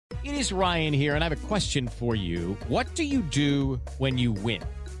It is Ryan here, and I have a question for you. What do you do when you win?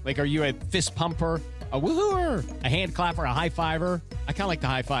 Like, are you a fist pumper, a woohooer, a hand clapper, a high fiver? I kind of like the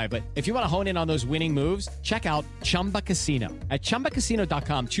high five, but if you want to hone in on those winning moves, check out Chumba Casino. At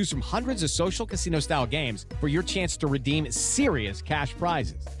ChumbaCasino.com, choose from hundreds of social casino-style games for your chance to redeem serious cash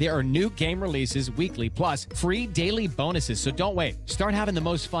prizes. There are new game releases weekly, plus free daily bonuses. So don't wait. Start having the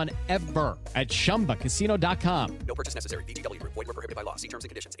most fun ever at ChumbaCasino.com. No purchase necessary. VGW Group. Void where prohibited by law. See terms and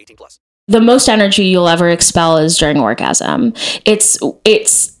conditions. 18+. The most energy you'll ever expel is during orgasm.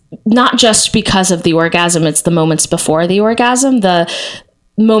 It's not just because of the orgasm, it's the moments before the orgasm, the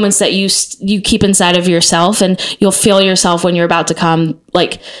moments that you keep inside of yourself, and you'll feel yourself when you're about to come,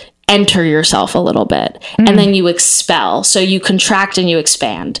 like, enter yourself a little bit, and then you expel. So you contract and you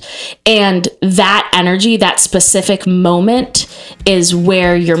expand. And that energy, that specific moment, is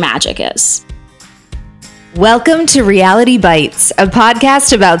where your magic is. Welcome to Reality Bites, a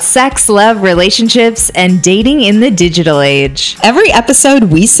podcast about sex, love, relationships, and dating in the digital age. Every episode,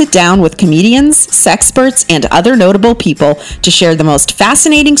 we sit down with comedians, sexperts, and other notable people to share the most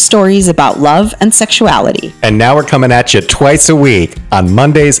fascinating stories about love and sexuality. And now we're coming at you twice a week on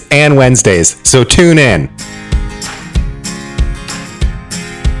Mondays and Wednesdays, so tune in.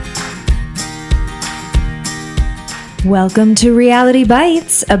 Welcome to Reality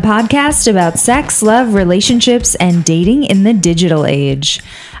Bites, a podcast about sex, love, relationships, and dating in the digital age.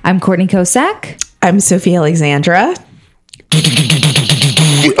 I'm Courtney Kosak. I'm Sophie Alexandra.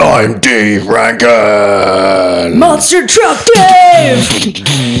 I'm Dave Rankin. Monster Truck Dave!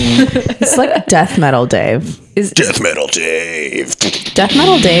 It's like Death Metal Dave. Death Metal Dave. Death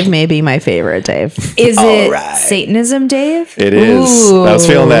Metal Dave may be my favorite Dave. Is it Satanism Dave? It is. Ooh. I was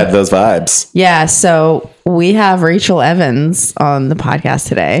feeling those vibes. Yeah, so we have Rachel Evans on the podcast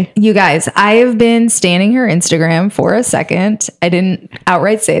today. You guys, I have been standing her Instagram for a second. I didn't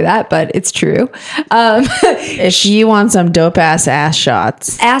outright say that, but it's true. If you want some dope ass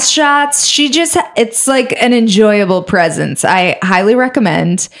shots. Ass shots, it's like an enjoyable presence. I highly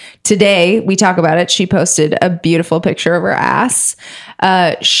recommend. Today, we talk about it. She posted a beautiful picture of her ass.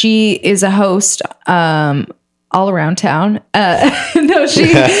 She is a host all around town. No,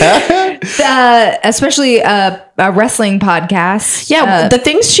 she, especially a wrestling podcast. Yeah, the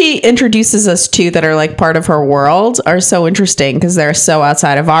things she introduces us to that are like part of her world are so interesting because they're so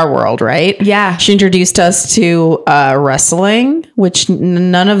outside of our world, right? Yeah. She introduced us to wrestling, which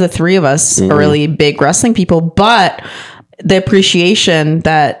none of the three of us are really big wrestling people, but the appreciation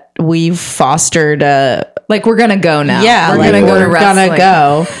that we've fostered like we're gonna go now. Yeah, we're gonna go to wrestling. Gonna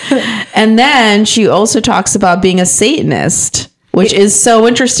go. And then she also talks about being a Satanist, which is so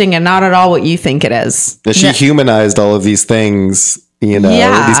interesting and not at all what you think it is. She humanized all of these things, these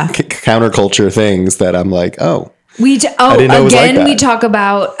counterculture things that I'm like, We didn't know it was like that. We talk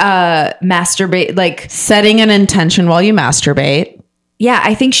about masturbate, like setting an intention while you masturbate. Yeah,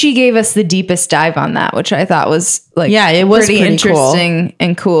 I think she gave us the deepest dive on that, which I thought was it was pretty interesting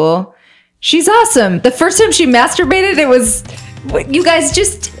and cool. She's awesome. The first time she masturbated, it was, you guys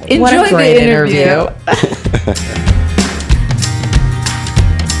just enjoy the interview.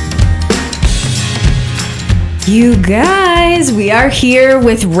 You guys, we are here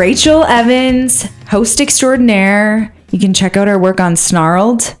with Rachel Evans, host extraordinaire. You can check out her work on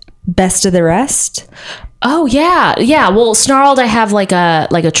Snarled, Best of the Rest. Oh yeah. Well, Snarled, I have like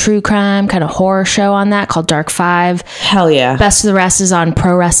a true crime kind of horror show on that called Dark 5. Hell yeah. Best of the Rest is on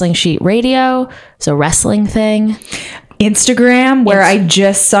Pro Wrestling Sheet Radio. It's a wrestling thing. Instagram, where I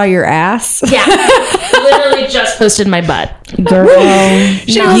just saw your ass. Yeah. Literally just posted my butt. Girl.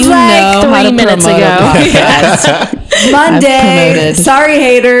 She was like 3 minutes ago. Yes. Monday. Sorry,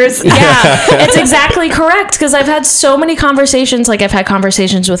 haters. Yeah, it's exactly correct. Because I've had so many conversations. Like I've had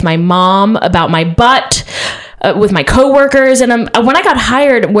conversations with my mom about my butt, with my coworkers. And when I got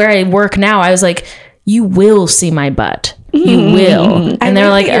hired where I work now, I was like, you will see my butt. You will. And they're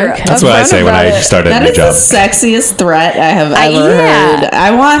like, okay. That's what I say when I started a new job. That is the sexiest threat I have ever heard.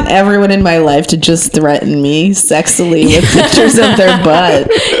 I want everyone in my life to just threaten me sexily with pictures of their butt.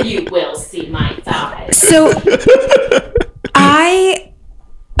 You will see my thighs. So I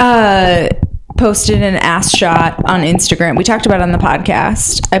posted an ass shot on Instagram. We talked about it on the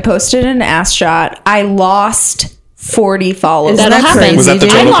podcast. I posted an ass shot. I lost 40 followers. That'll happen. Was that the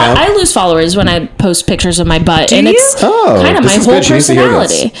total count? I lose followers when I post pictures of my butt, and it's kind of my whole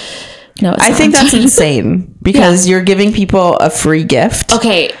personality. No, I think that's insane because you're giving people a free gift.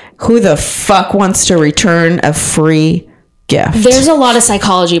 Okay. Who the fuck wants to return a free gift? There's a lot of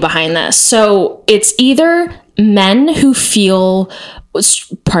psychology behind this. So it's either men who feel,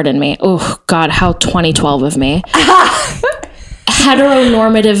 pardon me, oh God, how 2012 of me.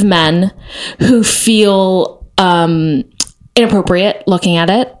 heteronormative men who feel inappropriate looking at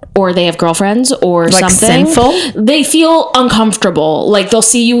it, or they have girlfriends or Like something. sinful? They feel uncomfortable. Like they'll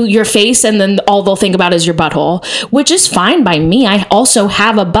see your face and then all they'll think about is your butthole, which is fine by me. I also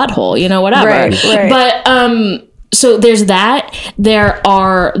have a butthole, whatever. Right. But so there's that. There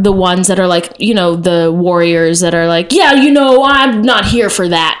are the ones that are like, the warriors that are like, yeah, I'm not here for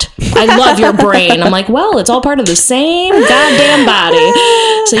that. I love your brain. I'm like, well, it's all part of the same goddamn body.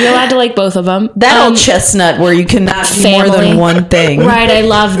 So you're allowed to like both of them. That old chestnut where you cannot be more than one thing. Right. I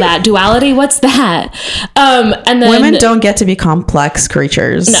love that. Duality. What's that? And then Women don't get to be complex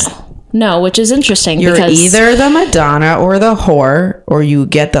creatures. No, which is interesting. You're because either the Madonna or the whore, or you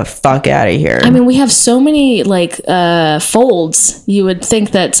get the fuck out of here. I mean, we have so many folds. You would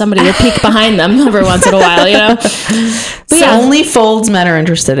think that somebody would peek behind them every once in a while, But so only folds men are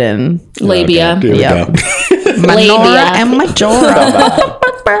interested in. Labia. Here we Yeah. go. Menorah and Majora.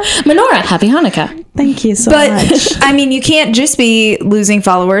 Menorah, happy Hanukkah. Thank you so But much. I mean, you can't just be losing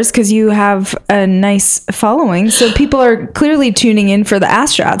followers because you have a nice following. So people are clearly tuning in for the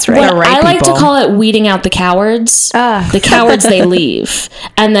ass shots, right? But I like to call it weeding out the cowards. The cowards, they leave.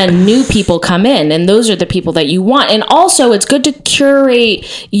 And then new people come in. And those are the people that you want. And also, it's good to curate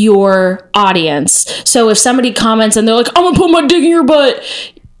your audience. So if somebody comments and they're like, I'm going to put my dick in your butt,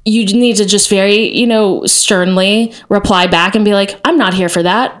 you need to just very, sternly reply back and be like, I'm not here for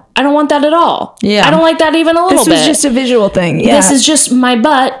that. I don't want that at all. Yeah. I don't like that even a little bit. This was just a visual thing. Yeah. This is just my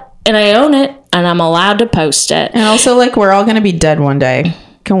butt and I own it and I'm allowed to post it. And also, we're all going to be dead one day.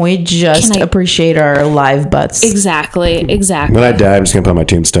 Can we just appreciate our live butts? Exactly. When I die, I'm just gonna put on my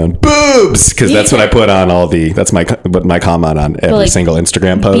tombstone boobs, because that's what I put on that's my comment on every single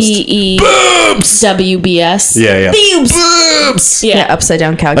Instagram post. BEWBS. Yeah. Boobs. Yeah, upside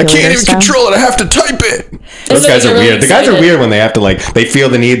down I calculator can't even style. control it. I have to type it. Those guys are really weird. The guys are excited. weird when they have to they feel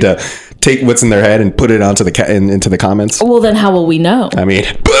the need to take what's in their head and put it onto into the comments. Well, then how will we know? I mean,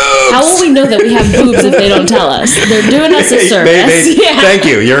 boobs. How will we know that we have boobs if they don't tell us? They're doing us a service. Thank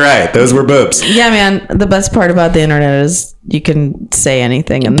you. You're right. Those were boobs. Yeah, man. The best part about the internet is you can say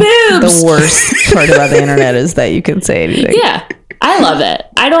anything, and Boobs! the worst part about the internet is that you can say anything. Yeah, I love it.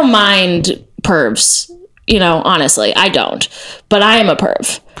 I don't mind pervs. Honestly, I don't. But I am a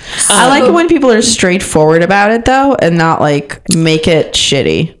perv. I like it when people are straightforward about it, though, and not make it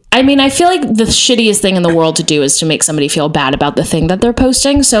shitty. I mean, I feel like the shittiest thing in the world to do is to make somebody feel bad about the thing that they're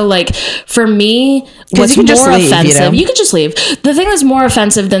posting. So, for me, what's you can more just leave, offensive, you could just leave. The thing that's more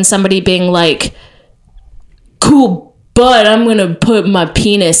offensive than somebody being like, cool, but I'm going to put my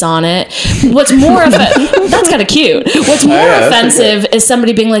penis on it. What's more offensive, that's kind of cute. What's more offensive is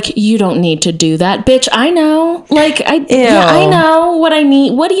somebody being like, you don't need to do that, bitch. I know. I know what I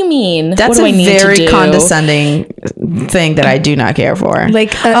need. What do you mean? That's what do I need very to do? condescending thing that I do not care for.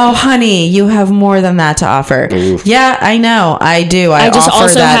 oh, honey, you have more than that to offer. Oof. Yeah, I know. I do. I just offer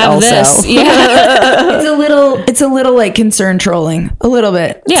also that have also. this. Yeah. it's a little concern trolling. A little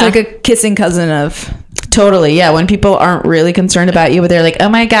bit. It's Yeah. like a kissing cousin of. Totally. Yeah. When people aren't really concerned about you, but they're like, oh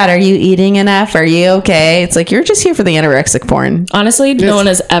my God, are you eating enough? Are you okay? It's like, you're just here for the anorexic porn. Honestly, no one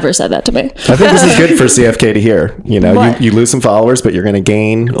has ever said that to me. I think this is good for CFK to hear. You lose some followers, but you're going to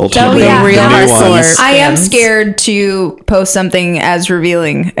gain ultimately yeah. the Real new hardcore. ones. I am fans. scared to post something as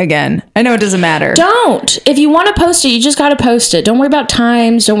revealing again. I know it doesn't matter. Don't. If you want to post it, you just got to post it. Don't worry about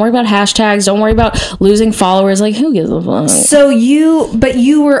times. Don't worry about hashtags. Don't worry about losing followers. Who gives a fuck? So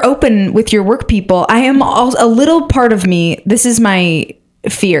you were open with your work people. I am a little part of me. This is my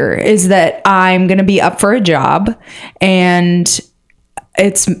fear, is that I'm going to be up for a job and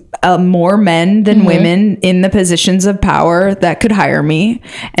it's more men than women in the positions of power that could hire me.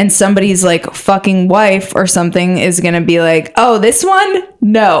 And somebody's fucking wife or something is going to be like, oh, this one?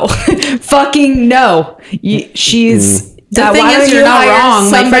 No, fucking no. She's The thing is, you're not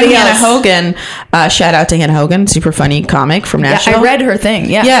wrong. My friend Hannah Hogan, shout out to Hannah Hogan, super funny comic from Nashville. I read her thing.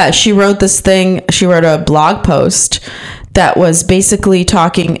 Yeah, she wrote this thing. She wrote a blog post that was basically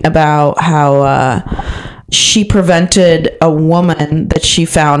talking about how she prevented a woman that she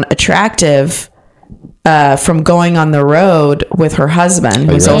found attractive from going on the road with her husband,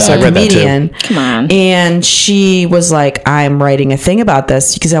 who's also a comedian. Come on. And she was like, I'm writing a thing about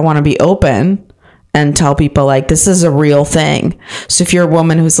this because I want to be open and tell people like this is a real thing. So if you're a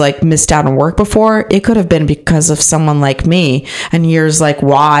woman who's like missed out on work before, it could have been because of someone like me, and here's like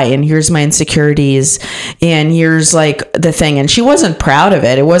why, and here's my insecurities, and here's like the thing. And she wasn't proud of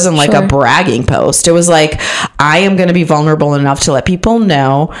it. It wasn't like a bragging post. It was like, I am going to be vulnerable enough to let people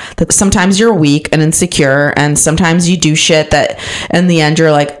know that sometimes you're weak and insecure, and sometimes you do shit that in the end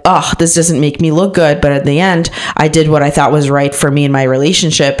you're like, oh, this doesn't make me look good, but at the end I did what I thought was right for me in my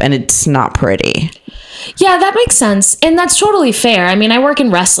relationship, and it's not pretty. Yeah, that makes sense. And that's totally fair. I mean, I work in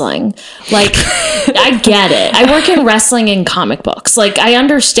wrestling. Like, I get it. I work in wrestling and comic books. Like, I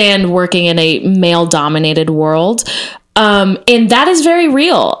understand working in a male-dominated world. And that is very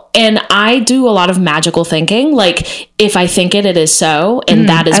real. And I do a lot of magical thinking. Like, if I think it is so. And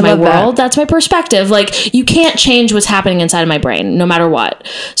that is my world. That's my perspective. Like, you can't change what's happening inside of my brain, no matter what.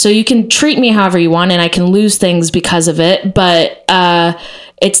 So you can treat me however you want, and I can lose things because of it. But,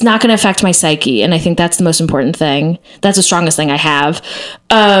 it's not going to affect my psyche. And I think that's the most important thing. That's the strongest thing I have.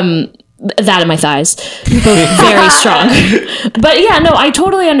 That and my thighs. Both very strong. But yeah, no, I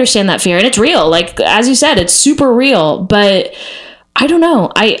totally understand that fear. And it's real. Like, as you said, it's super real. But I don't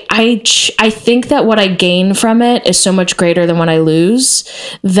know. I think that what I gain from it is so much greater than what I lose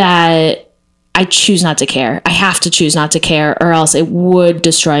that I choose not to care. I have to choose not to care, or else it would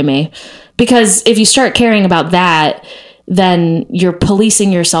destroy me. Because if you start caring about that, then you're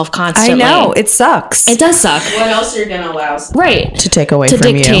policing yourself constantly. I know. It sucks. It does suck. What else are you going to allow to take away to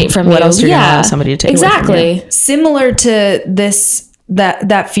from dictate you? from What you. else are you going to allow somebody to take away from you? Exactly. Similar to this,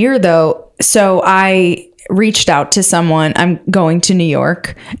 that fear though. So I reached out to someone. I'm going to New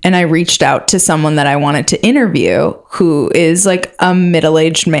York, and I reached out to someone that I wanted to interview, who is like a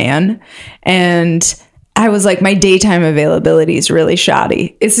middle-aged man. And I was like, my daytime availability is really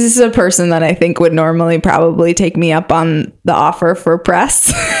shoddy. This is a person that I think would normally probably take me up on the offer for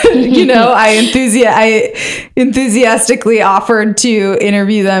press. You know, I enthusiastically offered to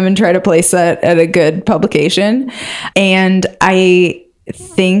interview them and try to place that at a good publication. And I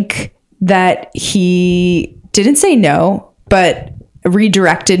think that he didn't say no, but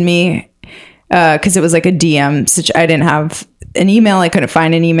redirected me because it was like a DM. I didn't have an email. I couldn't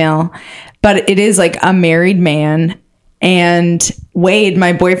find an email. But it is like a married man. And Wade,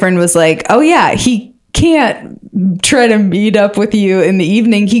 my boyfriend, was like, oh yeah, he can't try to meet up with you in the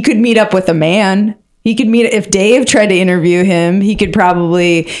evening. He could meet up with a man. He could meet, if Dave tried to interview him, he could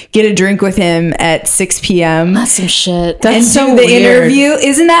probably get a drink with him at 6 p.m. That's some shit. That's so do the weird. Interview.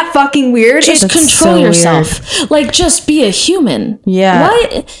 Isn't that fucking weird? Just control yourself. Like, just be a human. Yeah.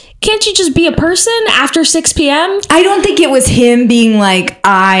 What? Can't you just be a person after 6 p.m.? I don't think it was him being like,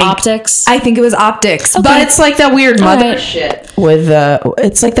 optics. I think it was optics. Okay. But it's like that weird mother shit with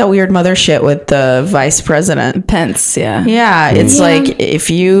it's like that weird mother shit with the vice president Pence. Yeah. Yeah. It's like, if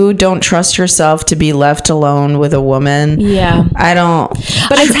you don't trust yourself to be left alone with a woman. Yeah. I don't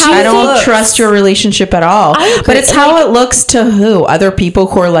trust your relationship at all. But it's how it looks to who? Other people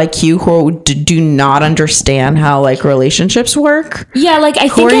who are like you, who do not understand how like relationships work. Yeah. Like, I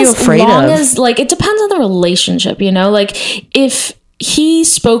think as long as, like, it depends on the relationship, you know, like if he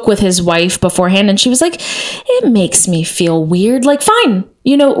spoke with his wife beforehand and she was like, it makes me feel weird, like, fine,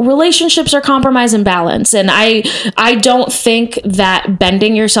 you know, relationships are compromise and balance. And I don't think that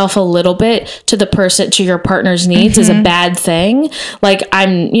bending yourself a little bit to your partner's needs is a bad thing. Like,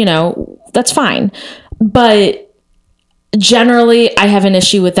 you know, that's fine. But generally, I have an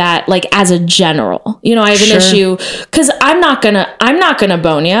issue with that. Like, as a general, you know, I have an issue because I'm not gonna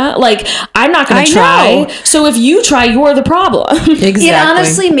bone ya. Like, I'm not gonna try. So if you try, you're the problem. Exactly. It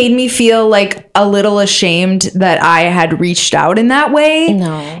honestly made me feel like a little ashamed that I had reached out in that way.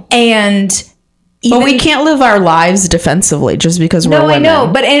 No. But we can't live our lives defensively just because we're women. No, I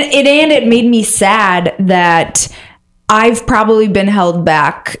know. But it made me sad that I've probably been held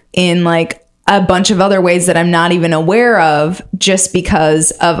back in like a bunch of other ways that I'm not even aware of, just because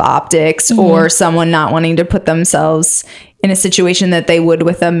of optics or someone not wanting to put themselves in a situation that they would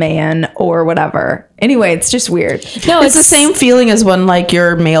with a man or whatever. Anyway, it's just weird. No, it's the same feeling as when like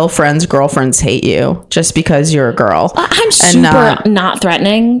your male friends' girlfriends hate you just because you're a girl. I'm super not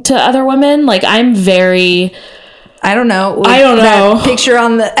threatening to other women. Like, I'm very... I don't know. That picture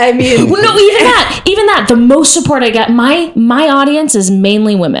on the, I mean. Well, no, even that, the most support I get, my audience is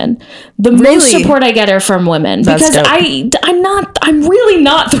mainly women. The most support I get are from women. That's because dope. I'm really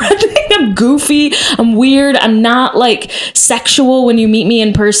not threatening. I'm goofy. I'm weird. I'm not like sexual when you meet me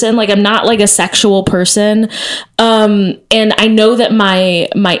in person. Like, I'm not like a sexual person. And I know that my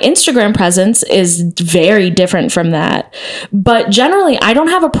Instagram presence is very different from that. But generally, I don't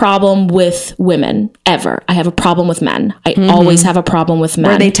have a problem with women ever. I have a problem with men. I always have a problem with men.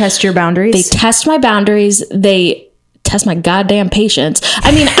 Where they test your boundaries? They test my boundaries. They test my goddamn patience.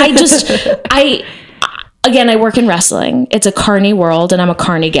 I mean, Again, I work in wrestling. It's a carny world and I'm a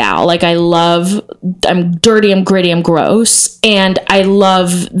carny gal. Like I'm dirty, I'm gritty, I'm gross. And I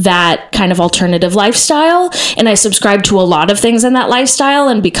love that kind of alternative lifestyle. And I subscribe to a lot of things in that lifestyle.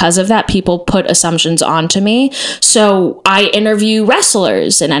 And because of that, people put assumptions onto me. So I interview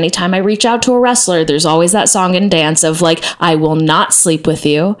wrestlers. And anytime I reach out to a wrestler, there's always that song and dance of like, I will not sleep with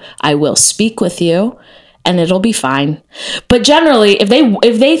you. I will speak with you. And it'll be fine. But generally, if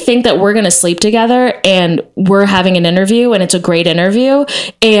they think that we're going to sleep together and we're having an interview and it's a great interview,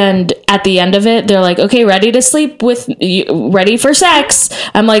 and at the end of it, they're like, okay, ready to sleep with you, ready for sex.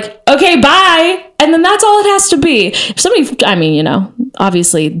 I'm like, okay, bye. And then that's all it has to be. If somebody, I mean, you know,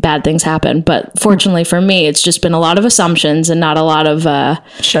 obviously bad things happen, but fortunately for me, it's just been a lot of assumptions and not a lot of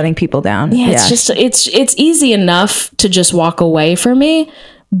shutting people down. Yeah, it's just, it's easy enough to just walk away for me.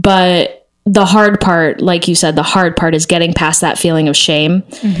 But the hard part, like you said, the hard part is getting past that feeling of shame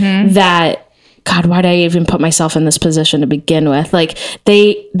that, God, why did I even put myself in this position to begin with? Like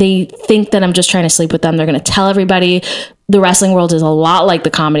they think that I'm just trying to sleep with them. They're going to tell everybody. The wrestling world is a lot like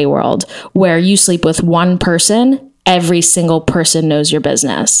the comedy world where you sleep with one person. Every single person knows your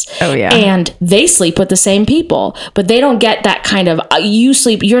business. Oh yeah. And they sleep with the same people, but they don't get that kind of,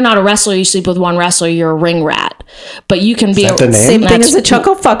 you're not a wrestler. You sleep with one wrestler. You're a ring rat, but you can be same thing as a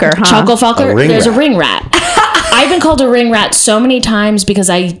chuckle fucker, huh? Chuckle fucker. There's a ring rat. I've been called a ring rat so many times because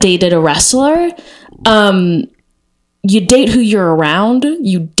I dated a wrestler. You date who you're around.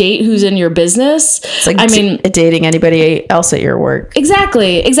 You date who's in your business. It's like dating anybody else at your work.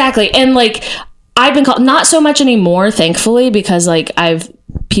 Exactly. And like, I've been called, not so much anymore, thankfully, because like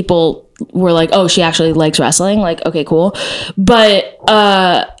people were like, oh, she actually likes wrestling. Like, okay, cool. But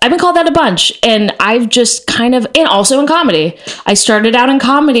I've been called that a bunch. And I've just kind of, and also in comedy. I started out in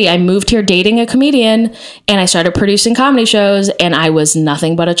comedy. I moved here dating a comedian and I started producing comedy shows. And I was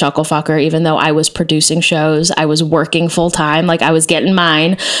nothing but a chuckle fucker, even though I was producing shows. I was working full time. Like I was getting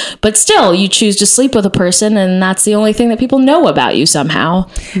mine. But still, you choose to sleep with a person and that's the only thing that people know about you somehow.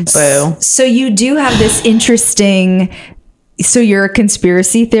 Boo. So you do have this interesting... So you're a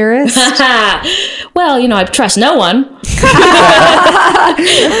conspiracy theorist? Well, you know, I trust no one.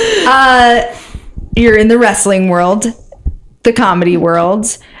 You're in the wrestling world, the comedy world,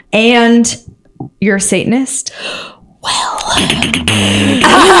 and you're a Satanist? Well,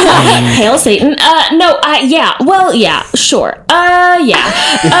 hail Satan. Sure.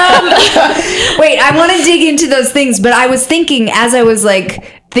 Wait, I want to dig into those things, but I was thinking, as I was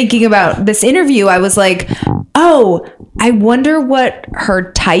like thinking about this interview, I was like, oh, I wonder what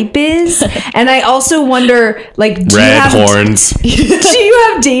her type is. And I also wonder, like, do you have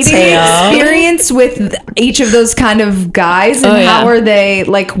dating experience with each of those kind of guys? And how are they,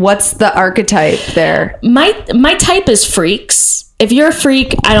 like, what's the archetype there? My type is freaks. If you're a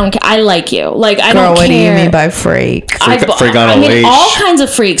freak, I don't care. I like you. Like, I don't care. What do you mean by freak? Freak on a leash. All kinds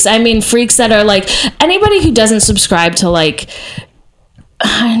of freaks. I mean, freaks that are like, anybody who doesn't subscribe to like,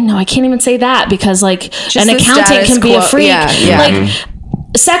 no, I can't even say that because like just an accountant can be a freak. Yeah. Like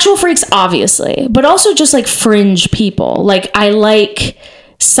sexual freaks, obviously, but also just like fringe people. Like I like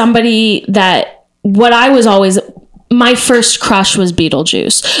somebody that my first crush was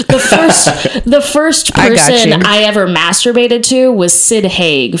Beetlejuice. The first person I ever masturbated to was Sid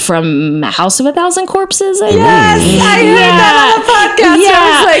Haig from House of a Thousand Corpses. Yes, I heard that on the podcast. Yeah. I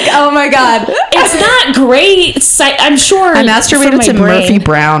was like, oh my God. It's not great. I'm sure. I masturbated to Murphy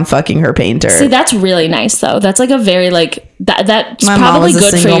Brown fucking her painter. See, that's really nice though. That's like a very like that's my probably mom was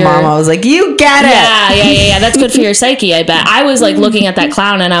good a single for your mom. I was like, you get it. Yeah. That's good for your psyche, I bet. I was like looking at that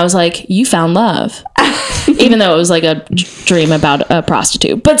clown and I was like, you found love. Even though it was like a dream about a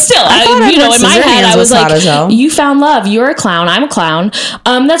prostitute, but still, in my head, I was like, you found love. You're a clown. I'm a clown.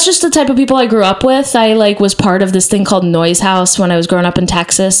 That's just the type of people I grew up with. I like was part of this thing called Noise House when I was growing up in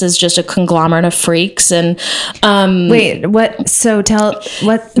Texas as just a conglomerate of freaks. And wait, what? So tell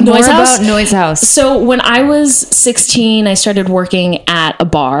what Noise more House? About Noise House. So when I was 16, I started working at a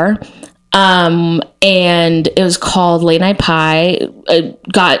bar. And it was called Late Night Pie. It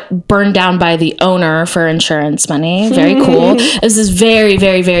got burned down by the owner for insurance money. Very cool. It was this very,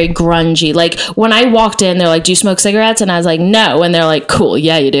 very, very grungy. Like when I walked in, they're like, "Do you smoke cigarettes?" And I was like, "No." And they're like, "Cool,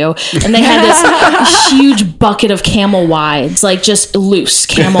 yeah, you do." And they had this huge bucket of Camel Wides, like just loose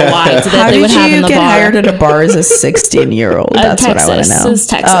Camel Wides that they would have in the bar. How did you get hired at a bar as a 16-year-old? That's Texas. what I want to know. It was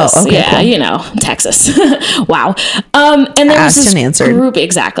Texas. Oh, okay, yeah, cool. you know, Texas. Wow. And there Asked was and this answered. group,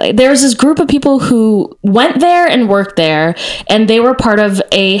 exactly. There was this group of people who went there and worked there, and they were part of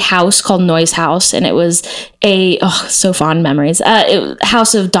a house called Noise House, and it was so fond memories.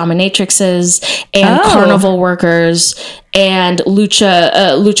 House of dominatrixes and carnival workers and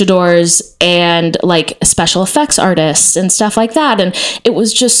luchadors and like special effects artists and stuff like that. And it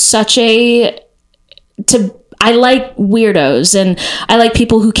was just such I like weirdos and I like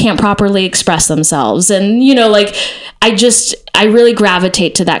people who can't properly express themselves. And, you know, like I really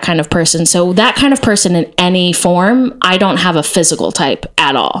gravitate to that kind of person. So that kind of person in any form, I don't have a physical type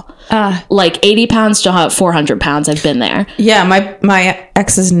at all. Like 80 pounds to 400 pounds. I've been there. Yeah, my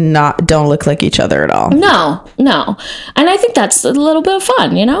exes don't look like each other at all. No. And I think that's a little bit of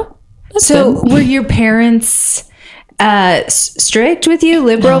fun, you know? That's So good. were your parents strict with you,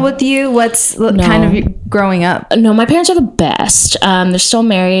 liberal with you? What's kind of growing up? No, my parents are the best. They're still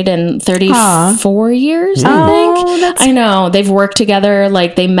married in 34 years, I think. I know. They've worked together.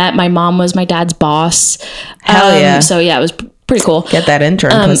 Like they met. My mom was my dad's boss. Hell yeah. So yeah, it was pretty cool. Get that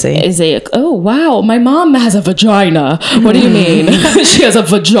intern pussy. Oh wow, my mom has a vagina. What do you mean? She has a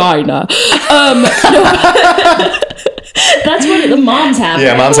vagina. No. That's what the moms have. Yeah,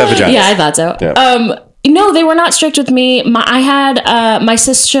 right? moms have vaginas. Yeah, I thought so. Yeah. No, they were not strict with me. My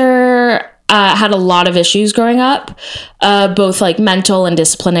sister had a lot of issues growing up, both like mental and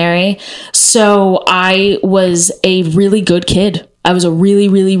disciplinary. So I was a really good kid. I was a really,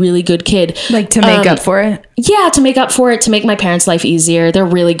 really, really good kid. Like to make up for it? Yeah, to make up for it, to make my parents' life easier. They're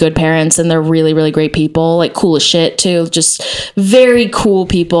really good parents and they're really, really great people. Like cool as shit too. Just very cool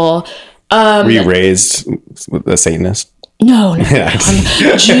people. Were you raised with a Satanist? No, Yeah. I'm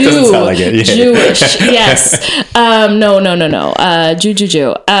Doesn't sound like it. Yeah. Jewish, yes. No.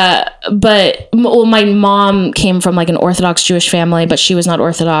 Jew. But my mom came from like an Orthodox Jewish family, but she was not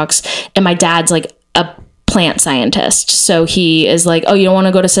Orthodox. And my dad's like a plant scientist. So he is like, "Oh, you don't want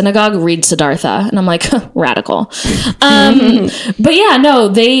to go to synagogue? Read Siddhartha." And I'm like, radical. But yeah, no,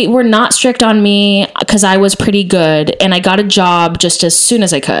 they were not strict on me because I was pretty good. And I got a job just as soon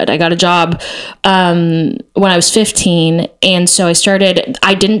as I could. I got a job when I was 15. And so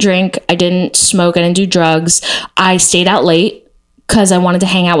I didn't drink. I didn't smoke. I didn't do drugs. I stayed out late because I wanted to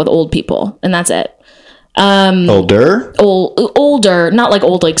hang out with old people. And that's it. Older? Older, not like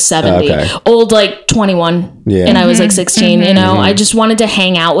old like 70, Okay. old like 21. Yeah. And I was like 16, you know. I just wanted to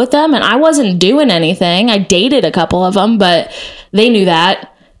hang out with them and I wasn't doing anything. I dated a couple of them, but they knew that.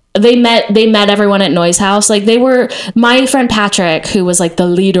 They met everyone at Noise House. Like my friend Patrick, who was like the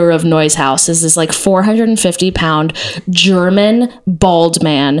leader of Noise House, is this like 450-pound German bald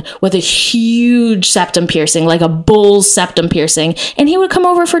man with a huge septum piercing, like a bull's septum piercing. And he would come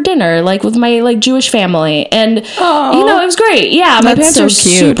over for dinner, like with my like Jewish family. And, you know, it was great. Yeah. My That's parents so are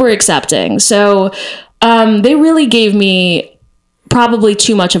cute. super accepting. So they really gave me probably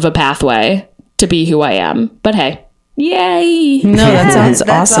too much of a pathway to be who I am. But hey. Yay. No, that sounds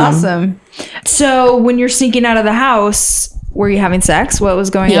That's awesome. awesome. So when you're sneaking out of the house, were you having sex? What was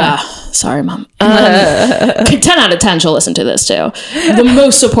going Yeah. on? Sorry, Mom. 10 out of 10, she'll listen to this too. The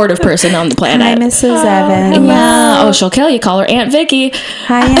most supportive person on the planet. Hi, Mrs. Evans. Yeah. Oh, she'll kill you. Call her Aunt Vicky.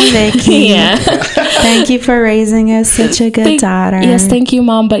 Hi, Aunt Vicky. Yeah. Thank you for raising us such a good daughter. Yes, thank you,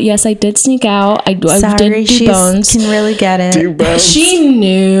 Mom. But yes, I did sneak out. I Sorry, did do she bones. can really get it. She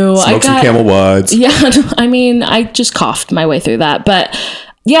knew. Smoke some Camel Wides. Yeah, I mean, I just coughed my way through that. But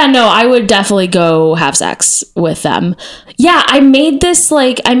yeah, no, I would definitely go have sex with them. Yeah, I made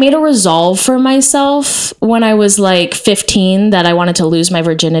a resolve for myself when I was like 15 that I wanted to lose my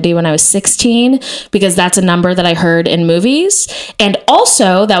virginity when I was 16 because that's a number that I heard in movies. And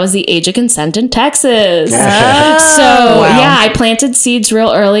also, that was the age of consent in Texas. Yeah, I planted seeds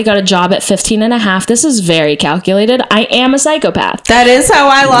real early, got a job at 15 and a half. This is very calculated. I am a psychopath. That is how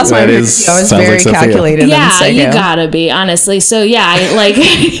I lost my virginity. I was sounds like very Sophia. calculated. Yeah, and psycho. you gotta be, honestly. So yeah,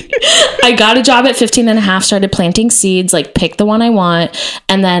 I got a job at 15 and a half, started planting seeds, like picked the one I want.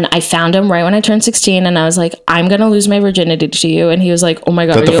 And then I found him right when I turned 16 and I was like, "I'm going to lose my virginity to you." And he was like, "Oh my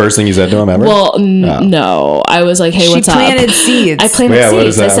God." Is that the first thing you said to him ever? Well, no. I was like, "Hey, what's up?" She planted seeds. I planted Yeah, what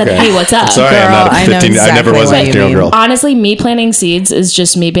seeds. is I that? said, Okay. "Hey, what's up?" I'm sorry, Girl, I'm not I a know 15. I never exactly was a what you 15-year-old mean. girl. Honestly, me planting seeds is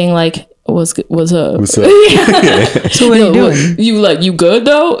just me being like, what's up? What's up? So what are you doing? You good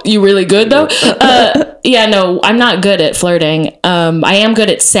though? You really good though? Yeah, no, I'm not good at flirting. I am good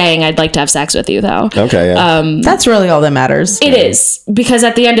at saying I'd like to have sex with you though. Okay. Yeah. That's really all that matters. It is, because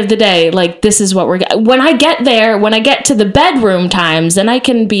at the end of the day, like, this is what when I get there, when I get to the bedroom times, then I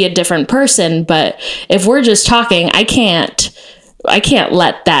can be a different person. But if we're just talking, I can't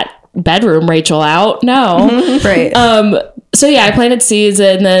let that bedroom Rachel out. No. Right. So yeah, I planted seeds,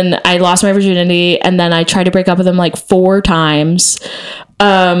 and then I lost my virginity, and then I tried to break up with him like 4 times.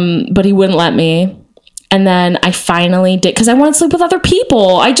 But he wouldn't let me. And then I finally did, because I wanted to sleep with other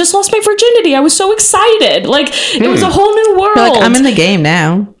people. I just lost my virginity. I was so excited. Like, it was a whole new world. You're like, I'm in the game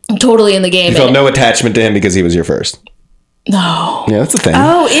now. I'm totally in the game. You felt no attachment to him because he was your first. No. Yeah, that's the thing.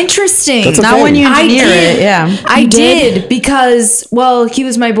 Oh, interesting. That's a Not thing. when you I engineer did. it. Yeah. I did because, well, he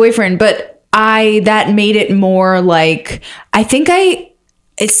was my boyfriend, but that made it more like, I think I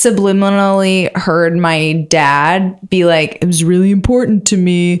subliminally heard my dad be like, it was really important to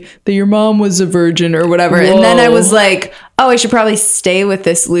me that your mom was a virgin or whatever. Whoa. And then I was like, oh, I should probably stay with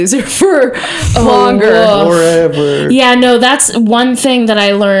this loser for longer. whoa. Forever. Yeah, no, that's one thing that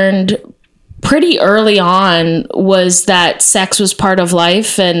I learned pretty early on, was that sex was part of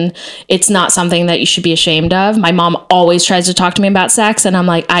life and it's not something that you should be ashamed of. My mom always tries to talk to me about sex and I'm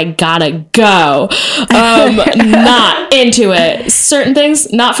like, I gotta go. Not into it. Certain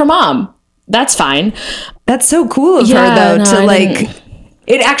things, not for mom. That's fine. That's so cool of Yeah, her though, no, to I like, didn't-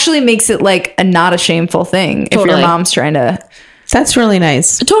 it actually makes it like not a shameful thing if Totally. your mom's trying to. That's really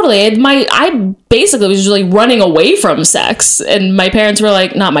nice. Totally. I basically was just like running away from sex, and my parents were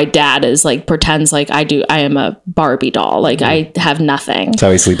like, not my dad is like, pretends like I am a Barbie doll. Like, I have nothing. That's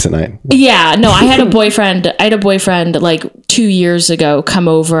how he sleeps at night. Yeah, no, I had a boyfriend like 2 years ago come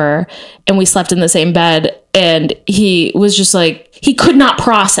over, and we slept in the same bed, and he was just like, he could not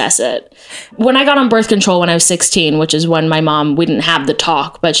process it. When I got on birth control when I was 16, which is when we didn't have the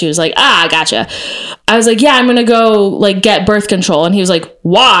talk, but she was like, I gotcha. I was like, yeah, I'm going to go like get birth control. And he was like,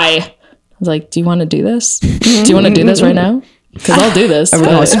 why? I was like, do you want to do this? Do you want to do this right now? Because I'll do this. Are we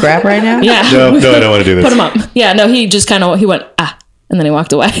going to scrap right now? Yeah. No, I don't want to do this. Put him up. Yeah, no, he just kind of, he went, and then he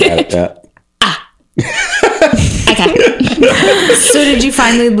walked away. Yeah. Okay. So did you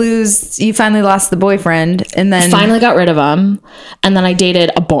finally lost the boyfriend and then Finally got rid of him, and then I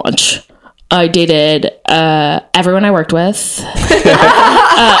dated a bunch. I dated everyone I worked with.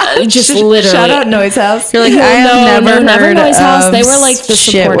 Just literally. shout out Noise House? You're like, I have never heard Noise House. of They were like the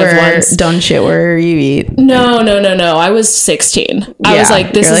shit supportive where, ones. Don't shit where you eat. No. I was 16. I was Yeah.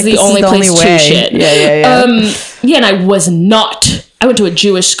 like, this You're is like, the this is only the place only to way. shit. Yeah. Yeah, and I was not. I went to a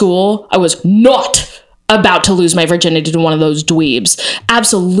Jewish school. I was not about to lose my virginity to one of those dweebs.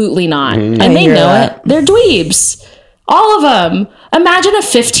 Absolutely not. And they hear know that. it. They're dweebs. All of them. Imagine a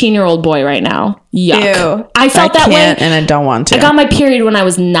 15-year-old boy right now. Yuck. Ew. I felt that way. And I don't want to. I got my period when I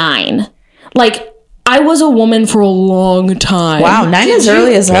was 9. Like, I was a woman for a long time. Wow, 9 is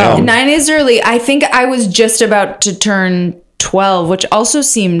early as hell. Wow. 9 is early. I think I was just about to turn 12, which also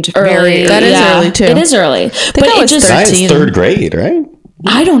seemed very Early. That is early, too. It is early. But I it was just, 13. Science third grade, right?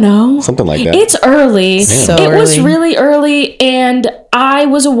 I don't know. Something like that. It's early. So it was early. really early, and I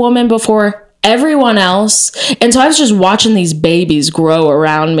was a woman before everyone else. And so I was just watching these babies grow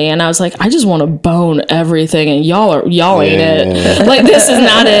around me, and I was like, I just want to bone everything, and y'all ain't it. Like, this is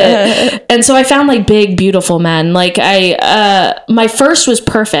not it. And so I found like big, beautiful men. Like, my first was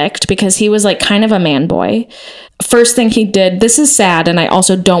perfect because he was like kind of a man boy. First thing he did, this is sad, and I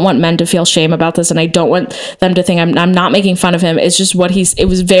also don't want men to feel shame about this, and I don't want them to think I'm not making fun of him. It's just it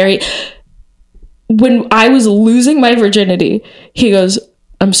was very, when I was losing my virginity, he goes,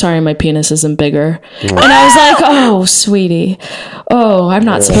 I'm sorry, my penis isn't bigger. And I was like, oh, sweetie. Oh, I'm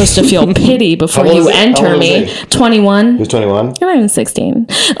not supposed to feel pity before How old you was he? How enter old was me. he? 21. He was 21. You're not even 16.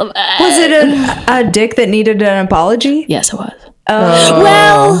 Was it a dick that needed an apology? Yes, it was.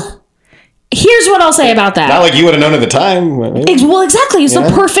 Well, here's what I'll say about that. Not like you would have known at the time. Well, exactly. It's the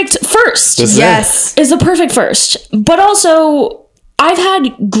perfect first. This is Yes. Is the perfect first. But also, I've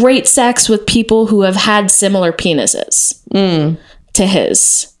had great sex with people who have had similar penises to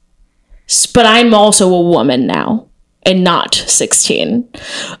his. But I'm also a woman now and not 16.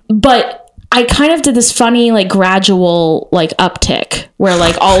 But I kind of did this funny, like, gradual, like, uptick where,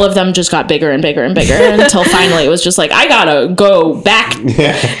 like, all of them just got bigger and bigger and bigger until finally it was just like, I gotta go back.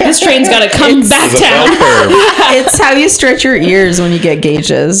 This train's gotta come back down. It's how you stretch your ears when you get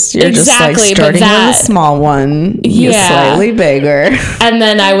gauges. You're Exactly, just like but starting that- with a small one, you Yeah. slightly bigger. And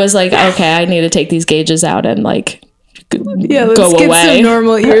then I was like, okay, I need to take these gauges out and, like, Yeah, let's go get away. some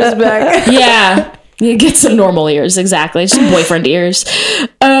normal ears back. Yeah. You get some normal ears, exactly. Just boyfriend ears.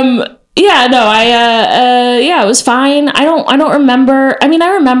 Yeah, no, it was fine. I don't remember. I mean,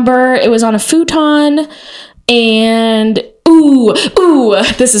 I remember it was on a futon, and ooh,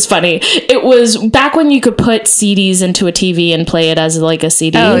 this is funny. It was back when you could put CDs into a TV and play it as like a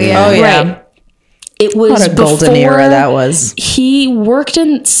CD. Oh yeah. Right. It was What a golden before era that was. He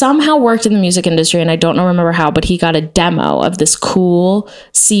somehow worked in the music industry, and I don't remember how, but he got a demo of this cool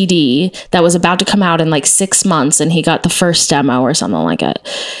CD that was about to come out in like 6 months, and he got the first demo or something like it.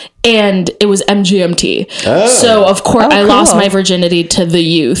 And it was MGMT. So of course I lost my virginity to the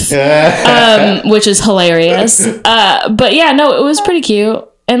youth, which is hilarious. But yeah, no, it was pretty cute.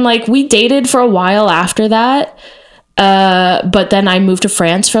 And like we dated for a while after that. But then I moved to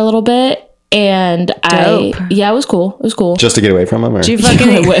France for a little bit. And it was cool. It was cool. Just to get away from them? Or? Did you fucking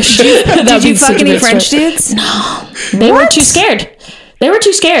I wish. Did you fuck any French dudes? No. They were too scared.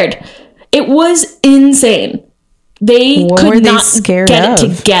 It was insane. They could not get it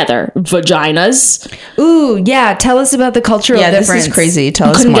together. Vaginas. Ooh, yeah. Tell us about the cultural difference. This is crazy. Tell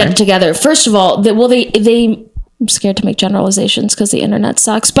us couldn't more. get it together. First of all, they I'm scared to make generalizations because the internet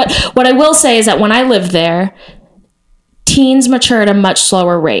sucks. But what I will say is that when I lived there, teens mature at a much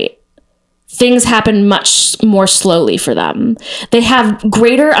slower rate. Things happen much more slowly for them. They have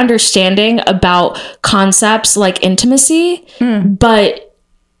greater understanding about concepts like intimacy, but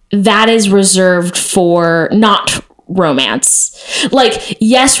that is reserved for not romance. Like,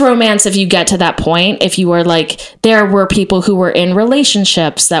 yes, romance if you get to that point, if you were like, there were people who were in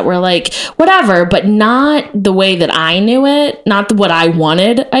relationships that were like, whatever, but not the way that I knew it, not what I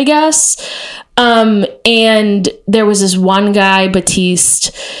wanted, I guess. And there was this one guy,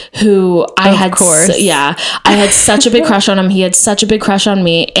 Batiste, who I had such a big crush on him. He had such a big crush on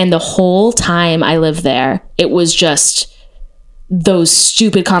me. And the whole time I lived there, it was just those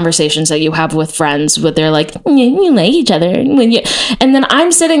stupid conversations that you have with friends where they're like, you like each other. And then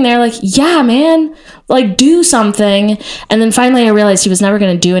I'm sitting there like, yeah, man, like do something. And then finally I realized he was never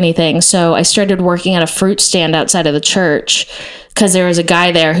going to do anything. So I started working at a fruit stand outside of the church because there was a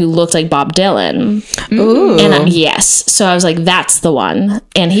guy there who looked like Bob Dylan. Ooh. And yes. So I was like, that's the one.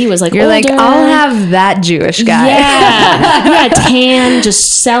 And he was like, you're older. like, I'll have that Jewish guy. Yeah. Tan,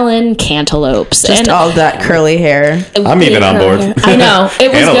 just selling cantaloupes. Just all that curly hair. I'm even on board. I know. It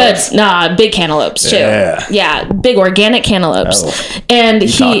was Cantaloupes. good. Nah, big cantaloupes too. Yeah. Big organic cantaloupes. Oh. And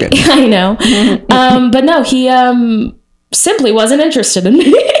he, talking. I know. But no, he simply wasn't interested in me.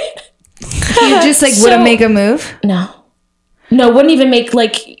 You just like wouldn't make a move? No, wouldn't even make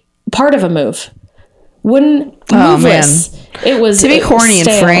like part of a move. Wouldn't moveless. It was to be horny in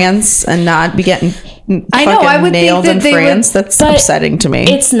stale. France and not be getting I know, I would nailed think that in they France. would, That's upsetting to me.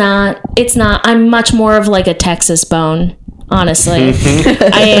 It's not. I'm much more of like a Texas bone. Honestly,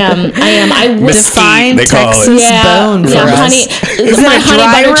 I am. I would Define they call it. Texas bone for us. honey. Is my it a honey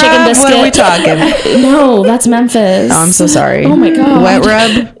dry butter rub? chicken biscuit. What are we talking? No, that's Memphis. Oh, I'm so sorry. Oh my god. Wet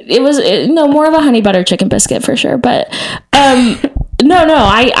rub? It was more of a honey butter chicken biscuit for sure. But no.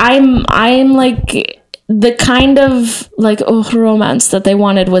 I'm like the kind of like romance that they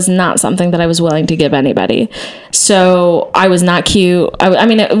wanted was not something that I was willing to give anybody. So I was not cute. I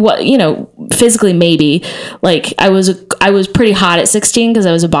mean, physically maybe. Like I was pretty hot at 16 because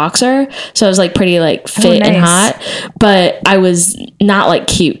I was a boxer. So I was like pretty like fit and hot, but I was not like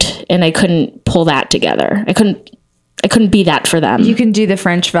cute, and I couldn't pull that together. I couldn't be that for them. You can do the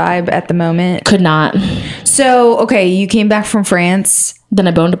French vibe at the moment. Could not. So, okay, you came back from France. Then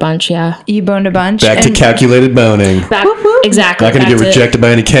I boned a bunch, yeah. You boned a bunch. Back to calculated boning. Exactly. Not going to get rejected by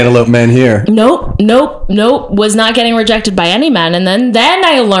any cantaloupe men here. Nope. Was not getting rejected by any men. And then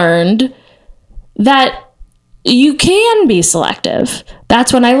I learned that you can be selective.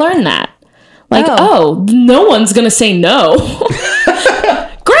 That's when I learned that. Like, no one's going to say no.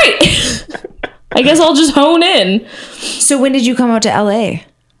 Great. I guess I'll just hone in. So when did you come out to LA?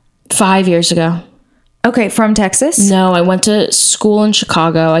 5 years ago. Okay, from Texas? No, I went to school in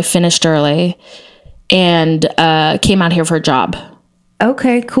Chicago. I finished early and came out here for a job.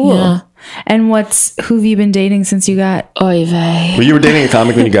 Okay, cool. Yeah. And who have you been dating since you got? Oy vey. Well, you were dating a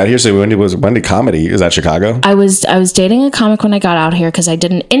comic when you got here. So when did comedy? Is that Chicago? I was dating a comic when I got out here because I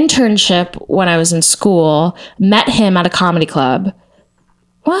did an internship when I was in school. Met him at a comedy club.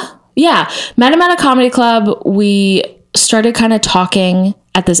 What? Yeah, met him at a comedy club. We started kind of talking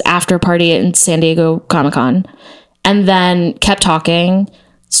at this after party in San Diego Comic-Con, and then kept talking,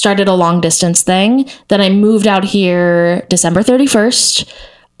 started a long distance thing. Then I moved out here December 31st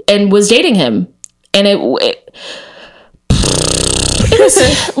and was dating him. And it was,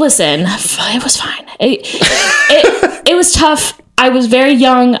 listen, it was fine. It was tough. I was very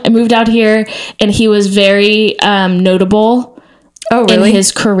young. I moved out here and he was very notable. Oh, really? in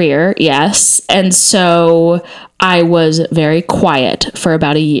his career, yes. And so I was very quiet for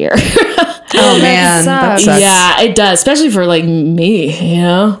about a year. Oh man, that sucks. sucks. Yeah, it does, especially for like me, you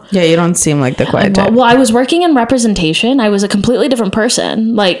know? Yeah, you don't seem like the quiet type. Well, I was working in representation. I was a completely different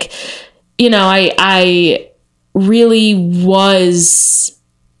person. Like, you know, I really was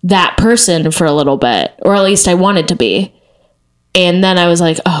that person for a little bit, or at least I wanted to be. And then I was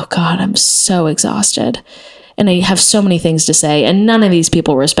like, oh God, I'm so exhausted. And I have so many things to say, and none of these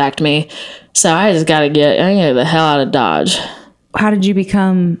people respect me. So I just gotta get the hell out of Dodge. How did you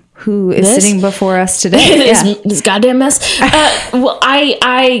become who is This? sitting before us today? This goddamn mess. Well,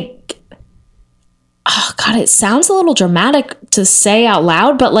 oh God, it sounds a little dramatic to say out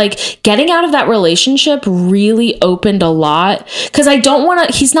loud, but like getting out of that relationship really opened a lot. Cause I don't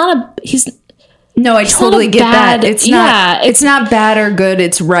want to, No, I totally not a get bad- that. It's yeah, not. It's not bad or good.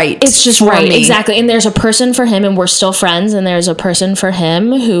 It's right. it's just for right. me. Exactly. And there's a person for him and we're still friends, and there's a person for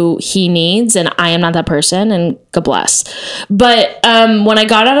him who he needs, and I am not that person, and God bless. But when I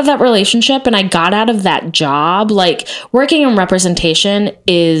got out of that relationship and I got out of that job, like working in representation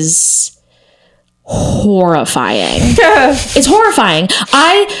is horrifying. It's horrifying.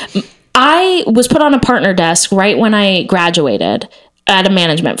 I was put on a partner desk right when I graduated at a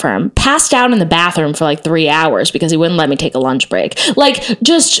management firm, passed out in the bathroom for like 3 hours because he wouldn't let me take a lunch break. Like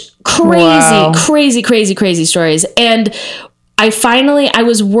just crazy, Wow. crazy stories. And I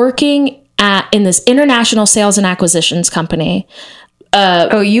was working in this international sales and acquisitions company.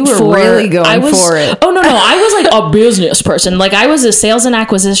 You were really going for it. Oh, no. I was like a business person. Like I was a sales and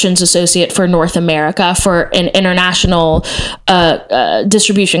acquisitions associate for North America for an international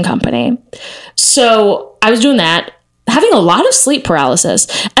distribution company. So I was doing that, having a lot of sleep paralysis.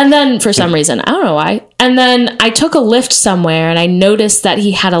 And then for some reason, I don't know why. And then I took a lift somewhere and I noticed that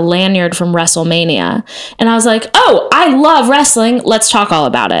he had a lanyard from WrestleMania. And I was like, oh, I love wrestling. Let's talk all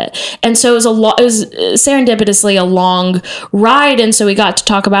about it. And so it was serendipitously a long ride. And so we got to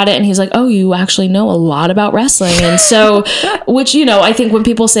talk about it. And he's like, oh, you actually know a lot about wrestling. And so, which, you know, I think when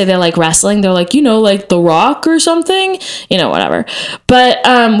people say they like wrestling, they're like, you know, like The Rock or something, you know, whatever.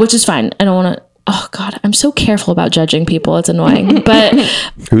 But, which is fine. I don't want to. Oh God, I'm so careful about judging people. It's annoying. But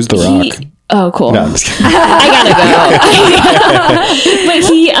Who's The Rock? oh, cool. No, I'm just kidding. I gotta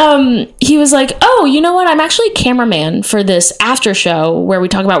go. But he was like, oh, you know what? I'm actually cameraman for this after show where we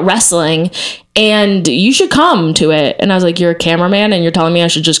talk about wrestling, and you should come to it. And I was like, you're a cameraman and you're telling me I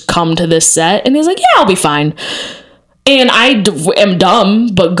should just come to this set? And he's like, yeah, I'll be fine. And I am dumb,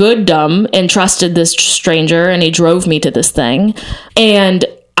 but good dumb, and trusted this stranger, and he drove me to this thing. And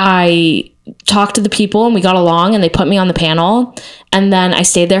I talked to the people and we got along, and they put me on the panel, and then I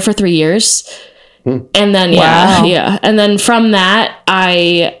stayed there for 3 years. And then yeah. And then from that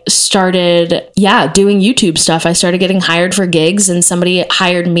I started doing YouTube stuff. I started getting hired for gigs, and somebody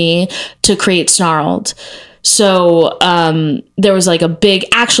hired me to create Snarled. So there was like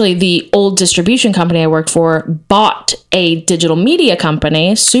actually the old distribution company I worked for bought a digital media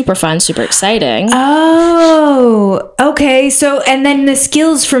company. Super fun, super exciting. Oh, okay. So, and then the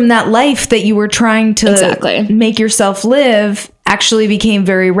skills from that life that you were trying to Exactly. make yourself live actually became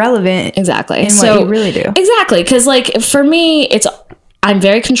very relevant. Exactly. In what you really do. Exactly. Because like for me, I'm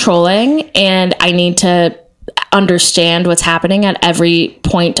very controlling, and I need to understand what's happening at every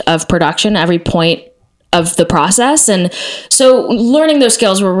point of production, every point of the process. And so learning those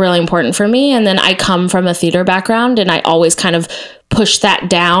skills were really important for me. And then I come from a theater background, and I always kind of pushed that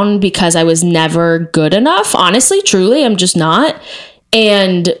down because I was never good enough. Honestly, truly, I'm just not.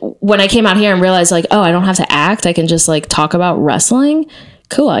 And when I came out here and realized like, oh, I don't have to act, I can just like talk about wrestling.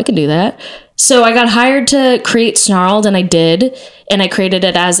 Cool, I can do that. So I got hired to create Snarled, and I did. And I created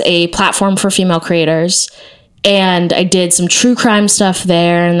it as a platform for female creators. And I did some true crime stuff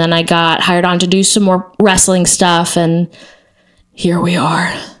there, and then I got hired on to do some more wrestling stuff, and here we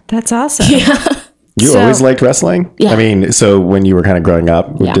are. That's awesome. You always liked wrestling? Yeah. I mean, so when you were kind of growing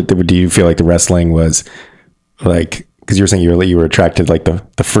up, Yeah. do you feel like the wrestling was like, because you were saying you were attracted like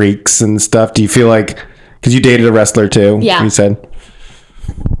the freaks and stuff. Do you feel like, because you dated a wrestler too? Yeah. You said,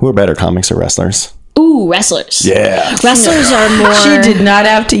 who are better, comics or wrestlers? Ooh, wrestlers. Yeah. Wrestlers are more... She did not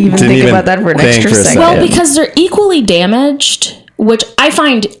have to even think about that for an think extra for a second. Well, because they're equally damaged, which I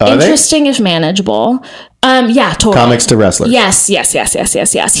find interesting if manageable. Yeah, totally. Comics to wrestlers. Yes.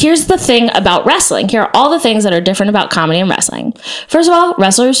 Here's the thing about wrestling. Here are all the things that are different about comedy and wrestling. First of all,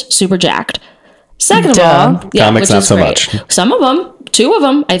 wrestlers, super jacked. Second of all, Comics, which not is so great. much. Some of them, 2 of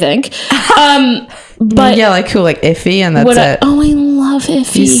them, I think. But yeah, like who, like Iffy, and that's it. I love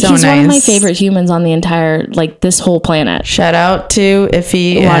Iffy. He's so one of my nice. favorite humans on the entire, like, this whole planet. Shout out to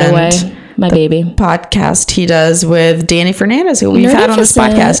Iffy By the way, and my baby. podcast he does with Danny Fernandez, who we've had on this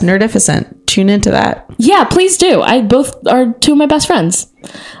podcast, Nerdificent. Tune into that. Yeah, please do. Both are two of my best friends.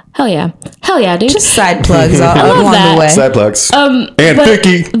 Hell yeah, dude. Just side plugs along that. the way. Side plugs. Aunt But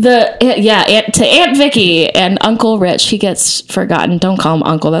Vicky. To Aunt Vicky and Uncle Rich. He gets forgotten. Don't call him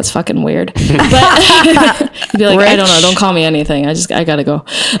Uncle. That's fucking weird. But he'd be like, I don't know. Don't call me anything. I gotta go.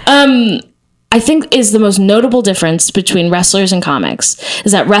 I think is the most notable difference between wrestlers and comics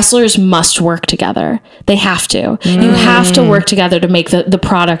is that wrestlers must work together. They have to. You have to work together to make the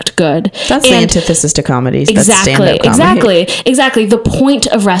product good. That's the antithesis to comedies. Exactly. That's stand-up comedy. Exactly. The point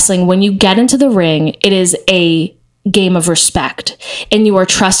of wrestling, when you get into the ring, it is a game of respect, and you are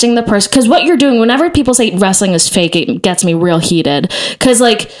trusting the person. Because what you're doing, whenever people say wrestling is fake, it gets me real heated. Because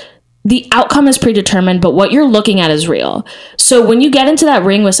like, the outcome is predetermined, but what you're looking at is real. So when you get into that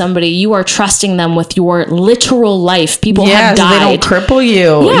ring with somebody, you are trusting them with your literal life. People have died. So they don't cripple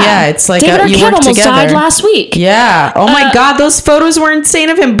you. Yeah, it's like David you Arquette work almost together. died last week. Yeah. Oh my God, those photos were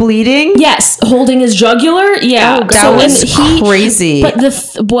insane of him bleeding. Yes, holding his jugular. Yeah, Oh, that was and crazy.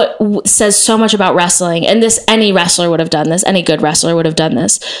 But what says so much about wrestling, and this any wrestler would have done this. Any good wrestler would have done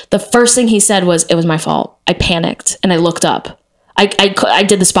this. The first thing he said was, "It was my fault. I panicked and I looked up. I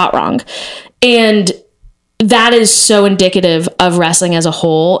did the spot wrong." And that is so indicative of wrestling as a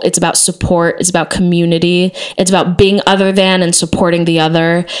whole. It's about support. It's about community. It's about being other than and supporting the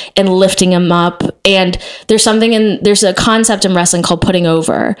other and lifting them up. And there's a concept in wrestling called putting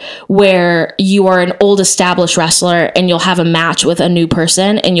over, where you are an old established wrestler and you'll have a match with a new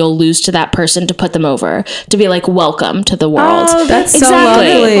person and you'll lose to that person to put them over, to be like, welcome to the world. Oh, that's so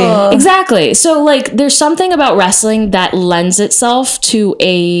lovely. Exactly. So like, there's something about wrestling that lends itself to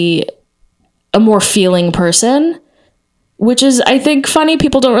a more feeling person, which is, I think, funny.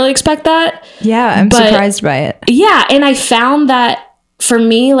 People don't really expect that. Yeah, I'm surprised by it. Yeah, and I found that for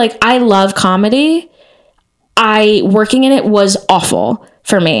me, like, I love comedy. Working in it was awful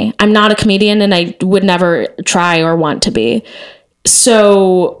for me. I'm not a comedian and I would never try or want to be.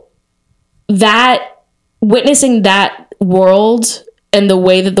 So witnessing that world and the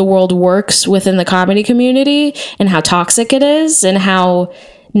way that the world works within the comedy community and how toxic it is and how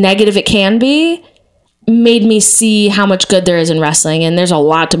negative it can be, made me see how much good there is in wrestling. And there's a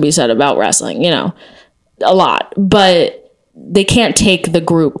lot to be said about wrestling, a lot, but they can't take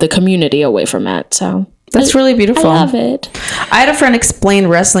the community away from it. So That's really beautiful. I love it. I had a friend explain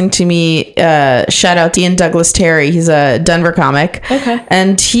wrestling to me. Shout out Ian Douglas Terry. He's a Denver comic. Okay.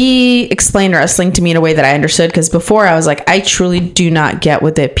 And he explained wrestling to me in a way that I understood, because before I was like, I truly do not get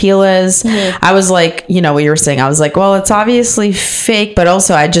what the appeal is. Mm-hmm. I was like, what you were saying. I was like, well, it's obviously fake, but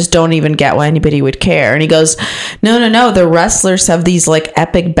also I just don't even get why anybody would care. And he goes, no. The wrestlers have these like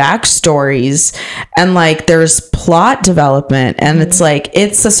epic backstories, and like there's plot development, and it's like,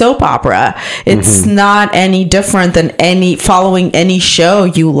 it's a soap opera. It's not any different than following any show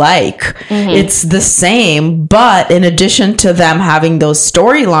you like. It's the same, but in addition to them having those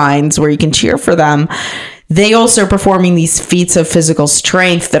storylines where you can cheer for them, they also are performing these feats of physical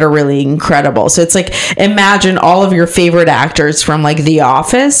strength that are really incredible. So it's like, imagine all of your favorite actors from like The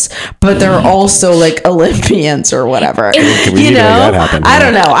Office, but they're also like Olympians or whatever. Can we make that happen? I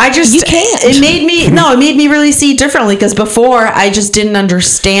don't know. You can't. It made me really see differently, because before I just didn't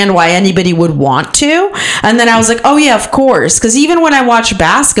understand why anybody would want to. And then I was like, oh yeah, of course. Because even when I watch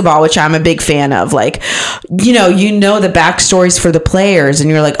basketball, which I'm a big fan of, like, the backstories for the players, and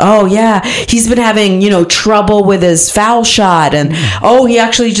you're like, oh yeah, he's been having, trouble with his foul shot, and oh, he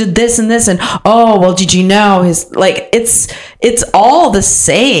actually did this and this, and oh, well, did you know his, like, it's all the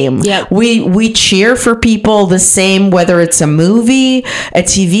same. Yep. We cheer for people the same, whether it's a movie, a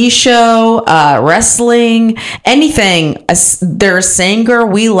TV show, wrestling, anything. They're a singer.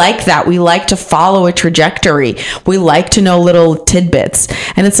 We like that. We like to follow a trajectory. We like to know little tidbits.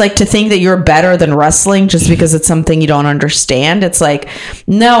 And it's like, to think that you're better than wrestling just because it's something you don't understand. It's like,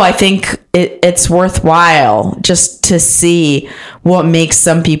 no, I think it's worthwhile just to see what makes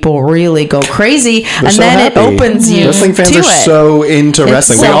some people really go crazy. And so then happy. it opens you Wrestling fans to are it. so into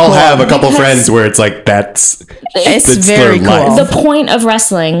wrestling. We so all cool. have a couple Because friends where it's like, that's very their cool. life. The point of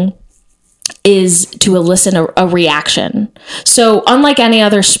wrestling is to elicit a reaction. So unlike any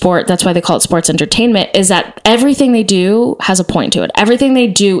other sport, that's why they call it sports entertainment, is that everything they do has a point to it. Everything they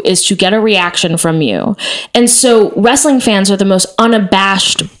do is to get a reaction from you. And so wrestling fans are the most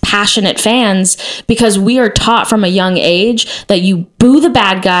unabashed, passionate fans, because we are taught from a young age that you boo the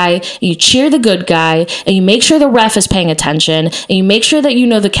bad guy, and you cheer the good guy, and you make sure the ref is paying attention, and you make sure that you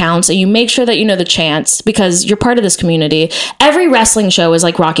know the counts, and you make sure that you know the chants, because you're part of this community. Every wrestling show is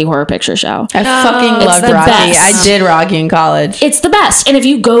like Rocky Horror Picture Show. I fucking loved the Rocky. best. I did Rocky in college. It's the best. And if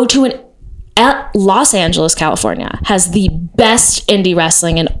you go to Los Angeles, California has the best indie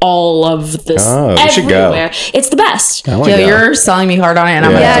wrestling in all of this. Oh, we should go. Everywhere. It's the best. I wanna Yo, go. you're selling me hard on it, and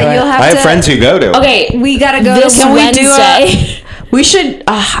I'm Yeah. gonna do it. you'll have I have to- friends who go to it. Okay, We gotta go. this Can we do Wednesday. We should.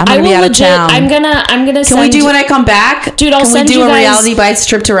 I'm I gonna be will out of legit. town. I'm gonna Can send we do when I come back, Dude, I'll Can send we do you a guys- Reality Bites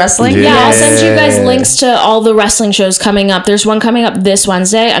trip to wrestling? Yeah. Yeah, I'll send you guys Yeah. links to all the wrestling shows coming up. There's one coming up this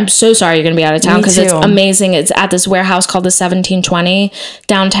Wednesday. I'm so sorry you're going to be out of town Me because it's too. amazing. It's at this warehouse called the 1720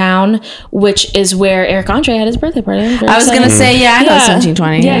 downtown, which is where Eric Andre had his birthday party. I was gonna say, yeah, I know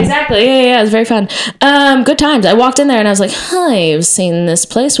 1720. Yeah, exactly. Yeah, it was very fun. Good times. I walked in there and I was like, I've seen this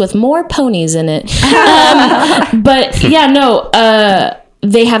place with more ponies in it. But yeah, no,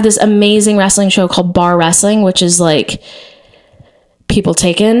 they have this amazing wrestling show called Bar Wrestling, which is like people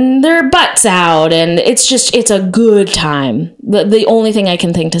taking their butts out, and it's a good time. The only thing I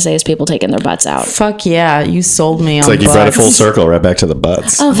can think to say is people taking their butts out. Fuck yeah, you sold me. It's on like you brought it full butts. circle right back to the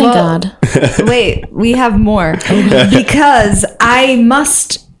butts. Oh, thank Well- God. Wait, we have more because I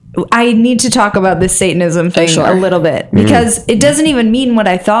need to talk about this Satanism thing sure. a little bit because it doesn't even mean what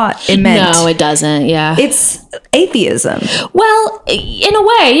I thought it meant. No, it doesn't. Yeah. It's atheism. Well, in a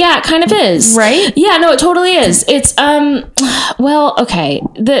way, yeah, it kind of is. Right? Yeah, no, it totally is. It's well, okay.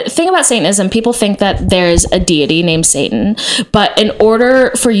 The thing about Satanism, people think that there's a deity named Satan, but in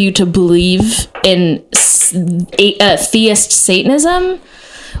order for you to believe in theist Satanism,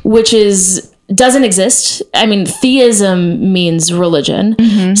 which doesn't exist. I mean, theism means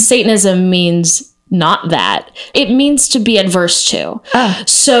religion. Satanism means not that. It means to be adverse to.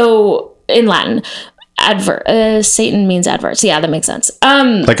 So in Latin, Satan means adverse. Yeah, that makes sense.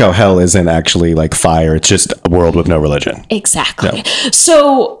 Like how hell isn't actually like fire. It's just a world with no religion. Exactly.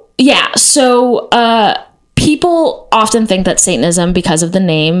 So yeah. So people often think that Satanism, because of the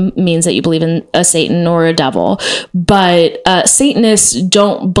name, means that you believe in a Satan or a devil, but Satanists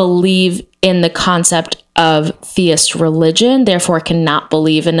don't believe in the concept of theist religion, therefore cannot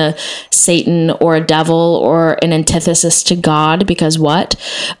believe in a Satan or a devil or an antithesis to God, because what?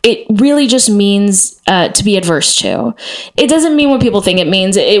 It really just means to be adverse to. It doesn't mean what people think it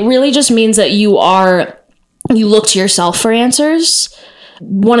means. It really just means that you look to yourself for answers.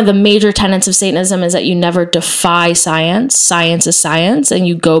 One of the major tenets of Satanism is that you never defy science. Science is science, and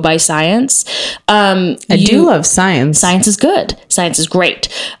you go by science. I do love science. Science is good. Science is great.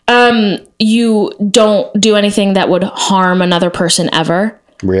 You don't do anything that would harm another person ever.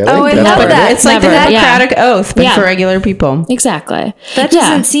 Really? Oh, I That's love right. that. It's like the Never, yeah. Hippocratic oath, but Yeah. for regular people. Exactly. That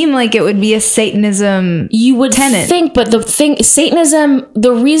doesn't seem like it would be a Satanism. You would tenet. think, but the thing, Satanism,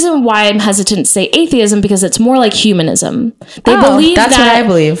 the reason why I'm hesitant to say atheism, because it's more like humanism. They believe that's that. what I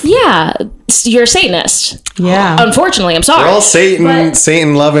believe. Yeah. You're a Satanist. Yeah. Unfortunately, I'm sorry. We're all But-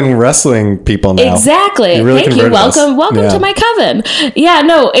 Satan loving wrestling people now. Exactly. You really Thank you. converted us. Welcome Yeah. to my coven. Yeah,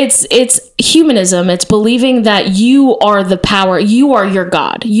 no, it's humanism. It's believing that you are the power. You are your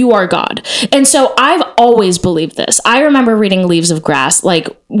God. You are God. And so I've always believed this. I remember reading Leaves of Grass, like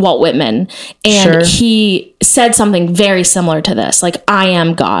Walt Whitman, and Sure. he said something very similar to this. Like, I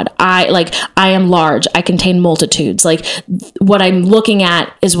am God. I am large. I contain multitudes. Like, what I'm looking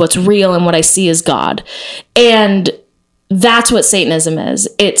at is what's real, and what I see is God. And that's what Satanism is.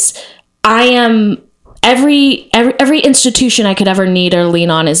 It's, I am every institution I could ever need or lean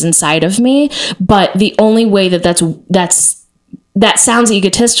on is inside of me. But the only way that sounds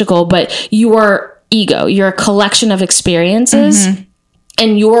egotistical, but you are ego. You're a collection of experiences.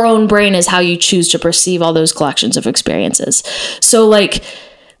 And your own brain is how you choose to perceive all those collections of experiences. So, like,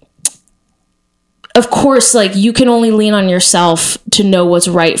 of course, like, you can only lean on yourself to know what's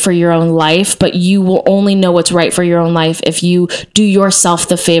right for your own life, but you will only know what's right for your own life if you do yourself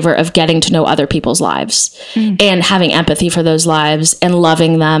the favor of getting to know other people's lives and having empathy for those lives and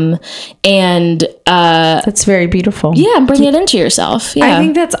loving them and That's very beautiful. bring it into yourself. Yeah. I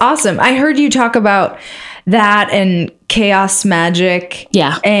think that's awesome. I heard you talk about that and chaos magic.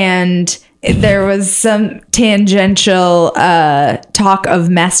 Yeah. And there was some tangential talk of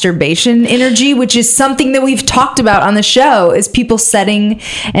masturbation energy, which is something that we've talked about on the show, is people setting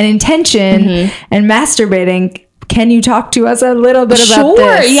an intention and masturbating. Can you talk to us a little bit about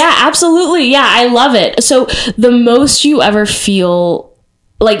this? Yeah, absolutely. Yeah, I love it. So the most you ever feel,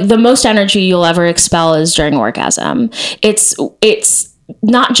 like, the most energy you'll ever expel is during orgasm. It's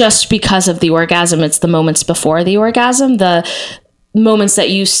not just because of the orgasm, it's the moments before the orgasm, the moments that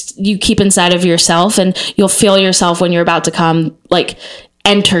you keep inside of yourself, and you'll feel yourself when you're about to come, like,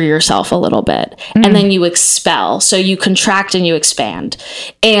 enter yourself a little bit, and then you expel. So you contract and you expand.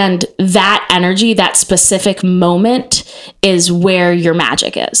 And that energy, that specific moment is where your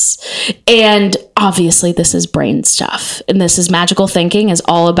magic is. And obviously this is brain stuff. And this is magical thinking is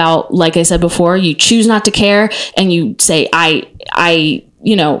all about, like I said before, you choose not to care and you say, I,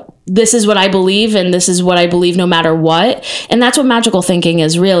 you know, this is what I believe and this is what I believe no matter what. And that's what magical thinking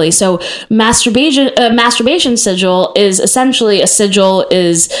is really. So masturbation sigil is essentially, a sigil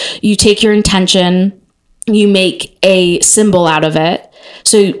is you take your intention, you make a symbol out of it.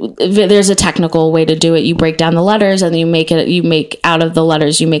 So there's a technical way to do it. You break down the letters and you make out of the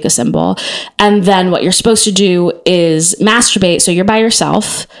letters, you make a symbol. And then what you're supposed to do is masturbate. So you're by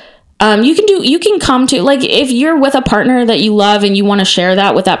yourself. You can come to, like, if you're with a partner that you love and you want to share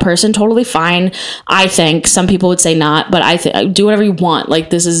that with that person, totally fine. I think some people would say not, but I do whatever you want. Like,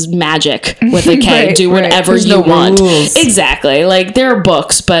 this is magic with a K. Right, do whatever There's you no want. rules. Exactly. Like, there are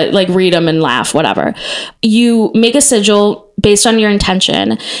books, but like read them and laugh, whatever. You make a sigil based on your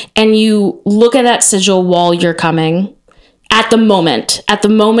intention and you look at that sigil while you're coming. At the moment,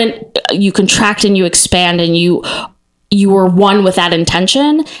 you contract and you expand and you are one with that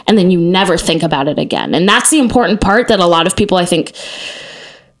intention, and then you never think about it again. And that's the important part that a lot of people, I think,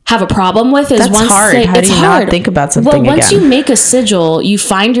 have a problem with. Is That's once hard. How do you not think about something Well, once again? you make a sigil, you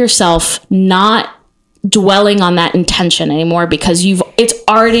find yourself not dwelling on that intention anymore because it's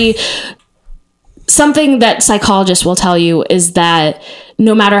already something that psychologists will tell you is that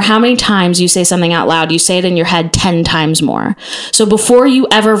no matter how many times you say something out loud, you say it in your head 10 times more. So before you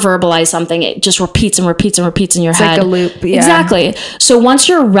ever verbalize something, it just repeats and repeats and repeats in your head. like a loop, yeah. Exactly. So once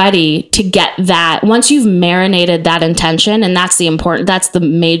you're ready to get that, once you've marinated that intention, and that's the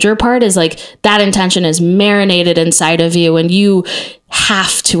major part, is like that intention is marinated inside of you and you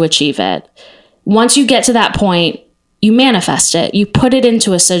have to achieve it. Once you get to that point, you manifest it, you put it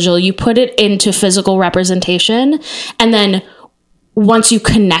into a sigil, you put it into physical representation, and then once you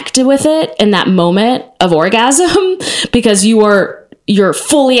connect with it in that moment of orgasm, because you're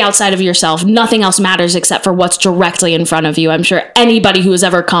fully outside of yourself, nothing else matters except for what's directly in front of you. I'm sure anybody who has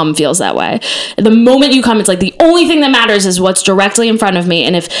ever come feels that way. The moment you come, it's like the only thing that matters is what's directly in front of me.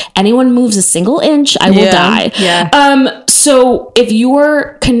 And if anyone moves a single inch, I will die. Yeah. So if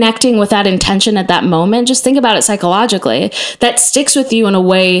you're connecting with that intention at that moment, just think about it psychologically. That sticks with you in a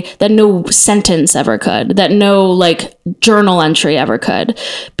way that no sentence ever could, that no like journal entry ever could,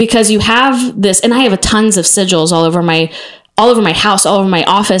 because you have this, and I have tons of sigils all over my house, all over my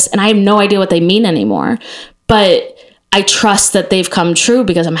office, and I have no idea what they mean anymore. But I trust that they've come true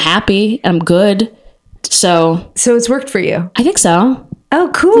because I'm happy, I'm good. So it's worked for you. I think so. Oh,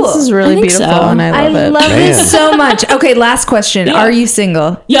 cool. This is really I think beautiful, so. and I I love it. love Man. this so much. Okay, last question. Are you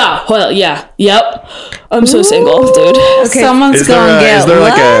single? Yeah. Well, yeah. Yep. I'm so single, dude. Okay. Someone's Is gonna get there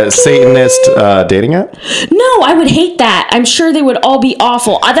like a lucky. Satanist dating app? No, I would hate that. I'm sure they would all be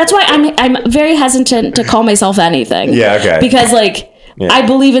awful. That's why I'm very hesitant to call myself anything. Yeah, okay. Because I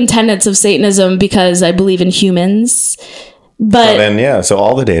believe in tenets of Satanism because I believe in humans. But Then yeah, so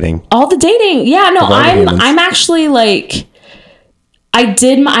all the dating. all the dating, yeah, no, the humans. I'm actually like,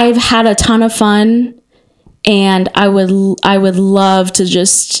 I've had a ton of fun, and I would love to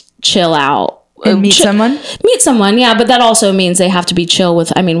just chill out. And meet someone? Meet someone, yeah, but that also means they have to be chill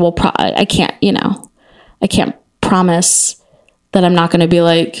with, I mean, I can't promise that I'm not going to be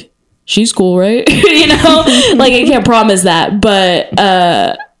like, she's cool, right? Like I can't promise that, but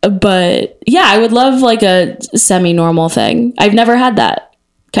yeah, I would love like a semi-normal thing. I've never had that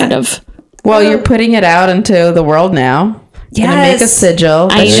kind of. Well, you're putting it out into the world now. Gonna make a Yes. sigil.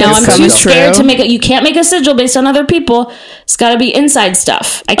 I That know, I'm shit's too coming scared true. to make it. You can't make a sigil based on other people. It's got to be inside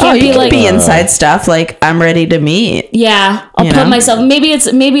stuff. I Oh, can't you be can like, be inside stuff like I'm ready to meet. yeah, I'll You put know? myself. Maybe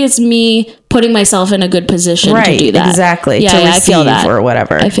it's me putting myself in a good position to Right, do that. exactly. Yeah, to yeah, I receive feel that. or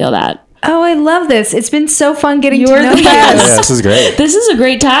whatever. I feel that. Oh, I love this. It's been so fun getting to You're know the you. best. Yeah, this is great. This is a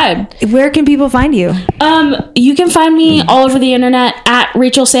great time. Where can people find you? You can find me all over the internet at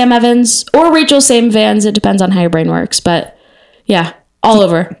Rachel Sam Evans or Rachel Sam Vans. It depends on how your brain works, but yeah, all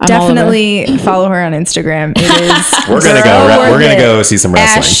over. I'm all over. Definitely follow her on Instagram. It is. We're gonna so go. worth We're gonna it. go see some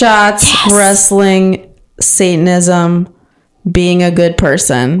wrestling. Ass shots, wrestling, Satanism, being a good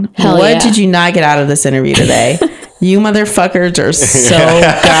person. Hell what yeah. did you not get out of this interview today? You motherfuckers are so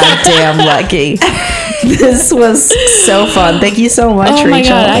goddamn lucky. This was so fun. Thank you so much, Oh Rachel. my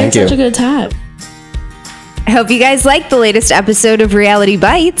god, I had Thank such you. a good time. I hope you guys liked the latest episode of Reality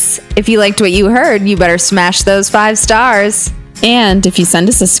Bites. If you liked what you heard, you better smash those 5 stars. And if you send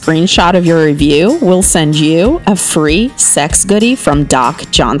us a screenshot of your review, we'll send you a free sex goodie from Doc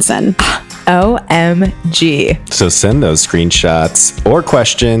Johnson. OMG. So send those screenshots or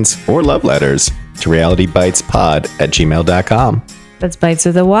questions or love letters to realitybitespod@gmail.com. That's Bites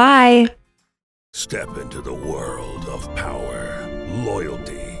with a Y. Step into the world of power,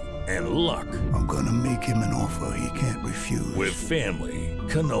 loyalty, and luck. I'm gonna make him an offer he can't refuse. With family,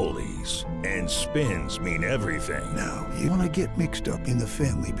 cannolis, and spins mean everything. Now, you wanna get mixed up in the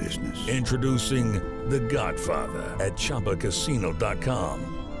family business. Introducing The Godfather at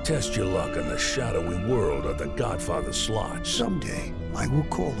ChumbaCasino.com. Test your luck in the shadowy world of The Godfather slot. Someday, I will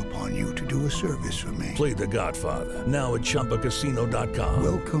call upon you to do a service for me. Play The Godfather, now at ChumbaCasino.com.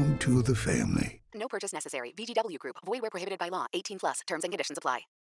 Welcome to the family. No purchase necessary. VGW Group. Void where prohibited by law. 18+. Terms and conditions apply.